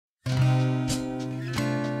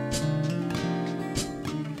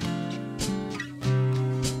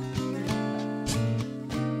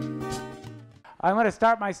I'm going to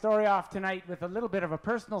start my story off tonight with a little bit of a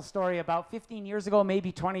personal story. About 15 years ago,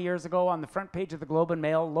 maybe 20 years ago, on the front page of the Globe and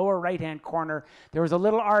Mail, lower right-hand corner, there was a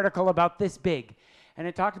little article about this big. And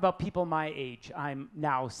it talked about people my age. I'm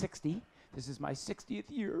now 60. This is my 60th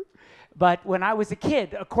year. But when I was a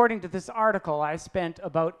kid, according to this article, I spent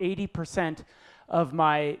about 80% of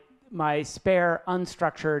my spare,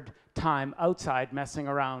 unstructured time outside messing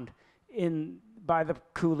around by the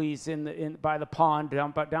coulees, by the pond,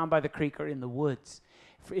 down by the creek, or in the woods.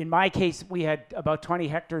 In my case, we had about 20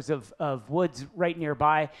 hectares of woods right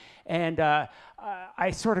nearby, and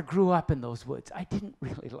I sort of grew up in those woods. I didn't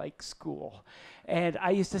really like school, and I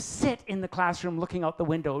used to sit in the classroom looking out the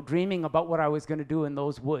window, dreaming about what I was going to do in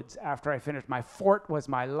those woods after I finished. My fort was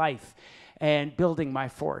my life, and building my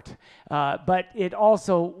fort. But it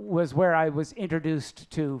also was where I was introduced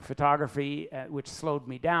to photography, which slowed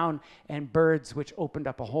me down, and birds, which opened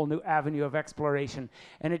up a whole new avenue of exploration.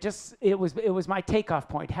 And it was my takeoff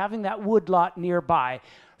point. Having that woodlot nearby,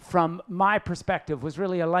 from my perspective, was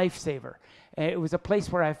really a lifesaver. It was a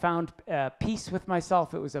place where I found peace with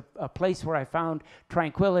myself. It was a place where I found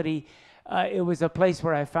tranquility. It was a place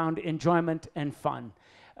where I found enjoyment and fun.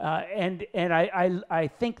 And I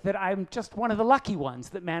think that I'm just one of the lucky ones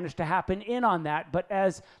that managed to happen in on that. But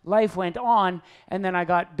as life went on, and then I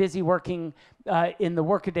got busy working in the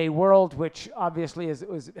workaday world, which obviously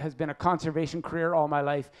has been a conservation career all my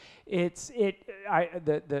life, the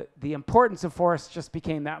importance of forests just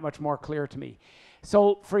became that much more clear to me.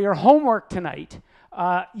 So for your homework tonight,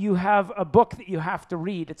 you have a book that you have to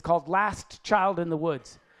read. It's called Last Child in the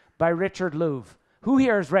Woods by Richard Louv. Who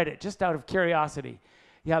here has read it, just out of curiosity?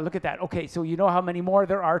 Yeah, look at that. Okay, so you know how many more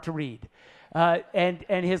there are to read. And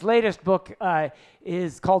his latest book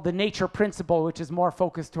is called The Nature Principle, which is more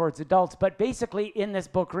focused towards adults. But basically, in this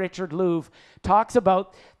book, Richard Louv talks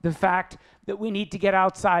about the fact that we need to get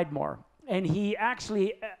outside more. And he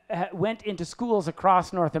actually went into schools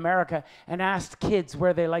across North America and asked kids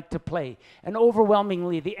where they like to play. And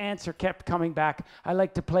overwhelmingly, the answer kept coming back, I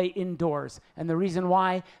like to play indoors. And the reason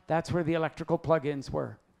why, that's where the electrical plug-ins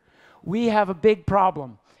were. We have a big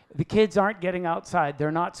problem. The kids aren't getting outside.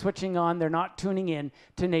 They're not switching on. They're not tuning in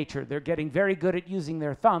to nature. They're getting very good at using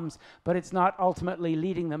their thumbs, but it's not ultimately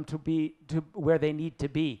leading them to where they need to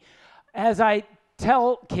be. As I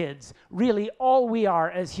tell kids, really all we are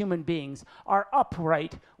as human beings are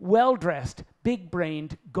upright, well-dressed,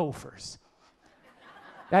 big-brained gophers.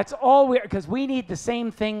 That's all because we need the same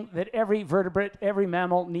thing that every vertebrate, every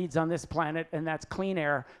mammal needs on this planet, and that's clean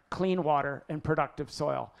air, clean water, and productive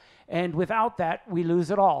soil. And without that, we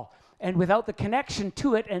lose it all. And without the connection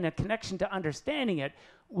to it and a connection to understanding it,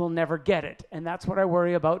 we'll never get it. And that's what I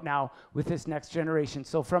worry about now with this next generation.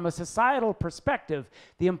 So from a societal perspective,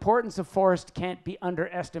 the importance of forest can't be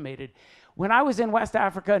underestimated. When I was in West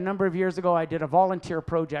Africa a number of years ago, I did a volunteer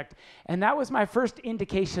project, and that was my first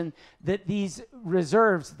indication that these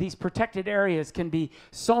reserves, these protected areas, can be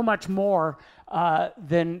so much more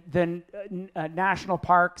than national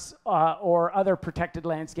parks or other protected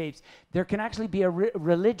landscapes. There can actually be a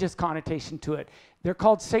religious connotation to it. They're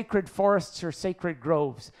called sacred forests or sacred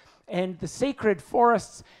groves. And the sacred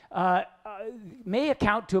forests may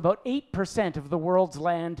account to about 8% of the world's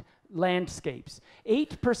landscapes.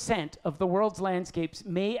 8% of the world's landscapes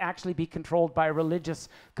may actually be controlled by religious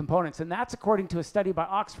components, and that's according to a study by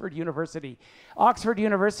Oxford University. Oxford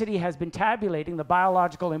University has been tabulating the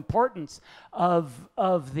biological importance of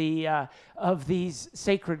these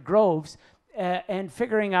sacred groves and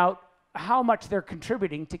figuring out how much they're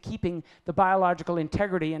contributing to keeping the biological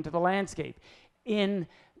integrity into the landscape. In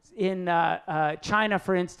China,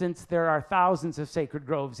 for instance, there are thousands of sacred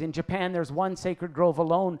groves. In Japan, there's one sacred grove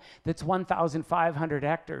alone that's 1,500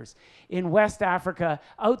 hectares. In West Africa,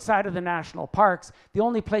 outside of the national parks, the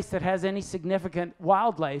only place that has any significant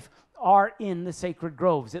wildlife are in the sacred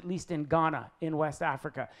groves, at least in Ghana, in West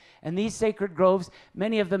Africa. And these sacred groves,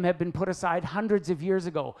 many of them have been put aside hundreds of years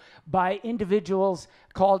ago by individuals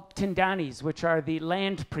called Tindanis, which are the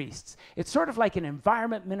land priests. It's sort of like an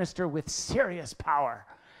environment minister with serious power.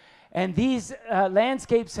 And these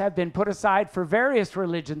landscapes have been put aside for various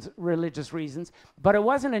religious reasons, but it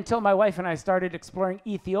wasn't until my wife and I started exploring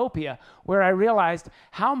Ethiopia where I realized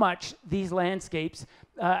how much these landscapes,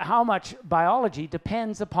 how much biology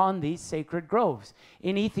depends upon these sacred groves.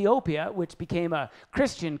 In Ethiopia, which became a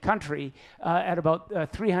Christian country at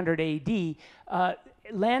about 300 AD,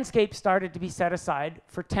 landscapes started to be set aside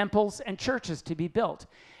for temples and churches to be built.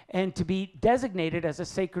 And to be designated as a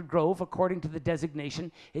sacred grove, according to the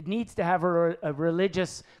designation, it needs to have a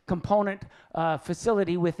religious component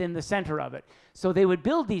facility within the center of it. So they would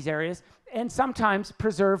build these areas, and sometimes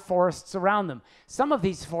preserve forests around them. Some of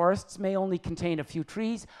these forests may only contain a few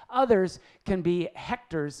trees, others can be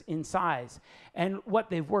hectares in size. And what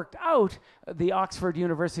they've worked out, the Oxford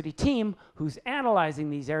University team who's analyzing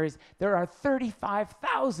these areas, there are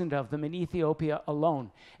 35,000 of them in Ethiopia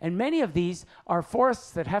alone. And many of these are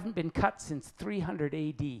forests that haven't been cut since 300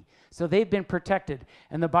 AD. So they've been protected,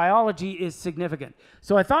 and the biology is significant.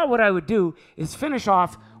 So I thought what I would do is finish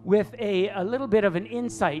off with a little bit of an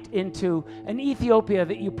insight into an Ethiopia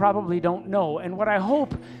that you probably don't know. And what I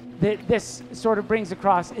hope that this sort of brings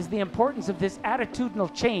across is the importance of this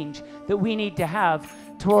attitudinal change that we need to have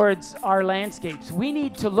towards our landscapes. We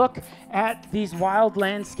need to look at these wild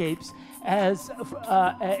landscapes as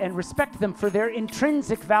and respect them for their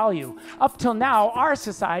intrinsic value. Up till now, our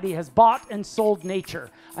society has bought and sold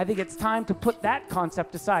nature. I think it's time to put that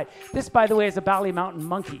concept aside. This, by the way, is a Bali Mountain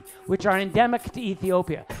monkey, which are endemic to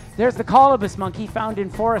Ethiopia. There's the colobus monkey found in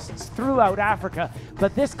forests throughout Africa,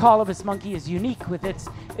 but this colobus monkey is unique with its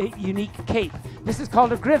unique cape. This is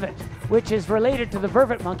called a grivet, which is related to the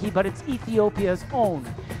vervet monkey, but it's Ethiopia's own.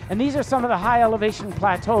 And these are some of the high elevation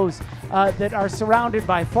plateaus that are surrounded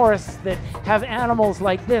by forests that have animals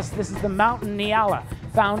like this. This is the mountain Nyala,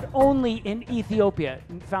 found only in Ethiopia,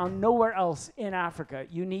 found nowhere else in Africa,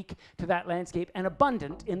 unique to that landscape and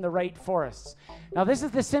abundant in the right forests. Now this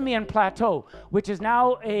is the Simeon Plateau, which is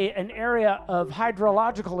now an area of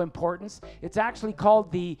hydrological importance. It's actually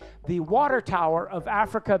called the water tower of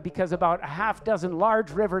Africa because about a half dozen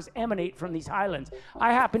large rivers emanate from these highlands.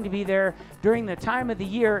 I happened to be there during the time of the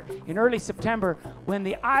year in early September when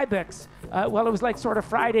the ibex, well, it was like sort of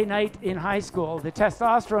Friday night in high school. The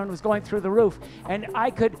testosterone was going through the roof, and I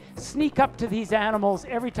could sneak up to these animals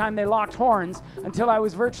every time they locked horns until I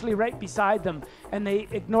was virtually right beside them, and they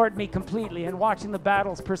ignored me completely, and watching the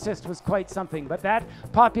battles persist was quite something. But that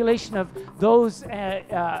population of those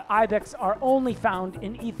ibex are only found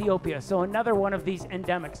in Ethiopia, so another one of these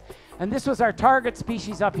endemics. And this was our target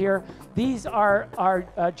species up here. These are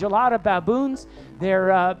gelada baboons.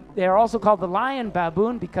 They're also called the lion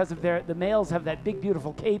baboon because of the males have that big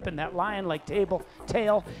beautiful cape and that lion-like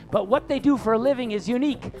tail. But what they do for a living is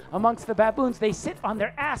unique amongst the baboons. They sit on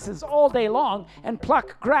their asses all day long and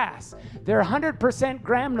pluck grass. They're 100%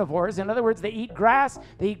 gramnivores. In other words, they eat grass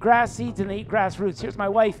seeds, and they eat grass roots. Here's my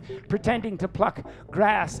wife pretending to pluck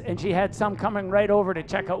grass, and she had some coming right over to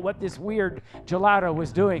check out what this weird gelada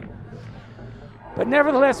was doing. But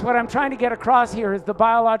nevertheless, what I'm trying to get across here is the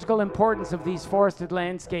biological importance of these forested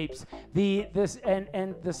landscapes,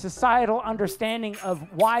 and the societal understanding of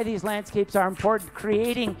why these landscapes are important,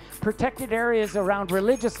 creating protected areas around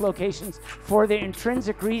religious locations for their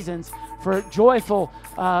intrinsic reasons, for joyful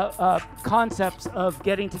concepts of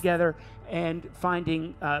getting together and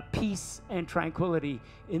finding peace and tranquility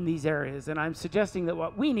in these areas. And I'm suggesting that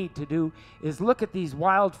what we need to do is look at these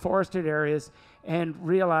wild forested areas and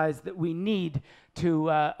realize that we need to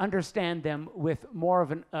understand them with more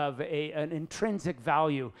of an intrinsic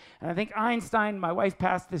value. And I think Einstein, my wife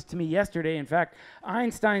passed this to me yesterday, in fact,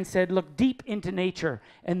 Einstein said, look deep into nature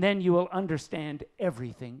and then you will understand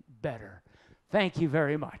everything better. Thank you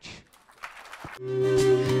very much.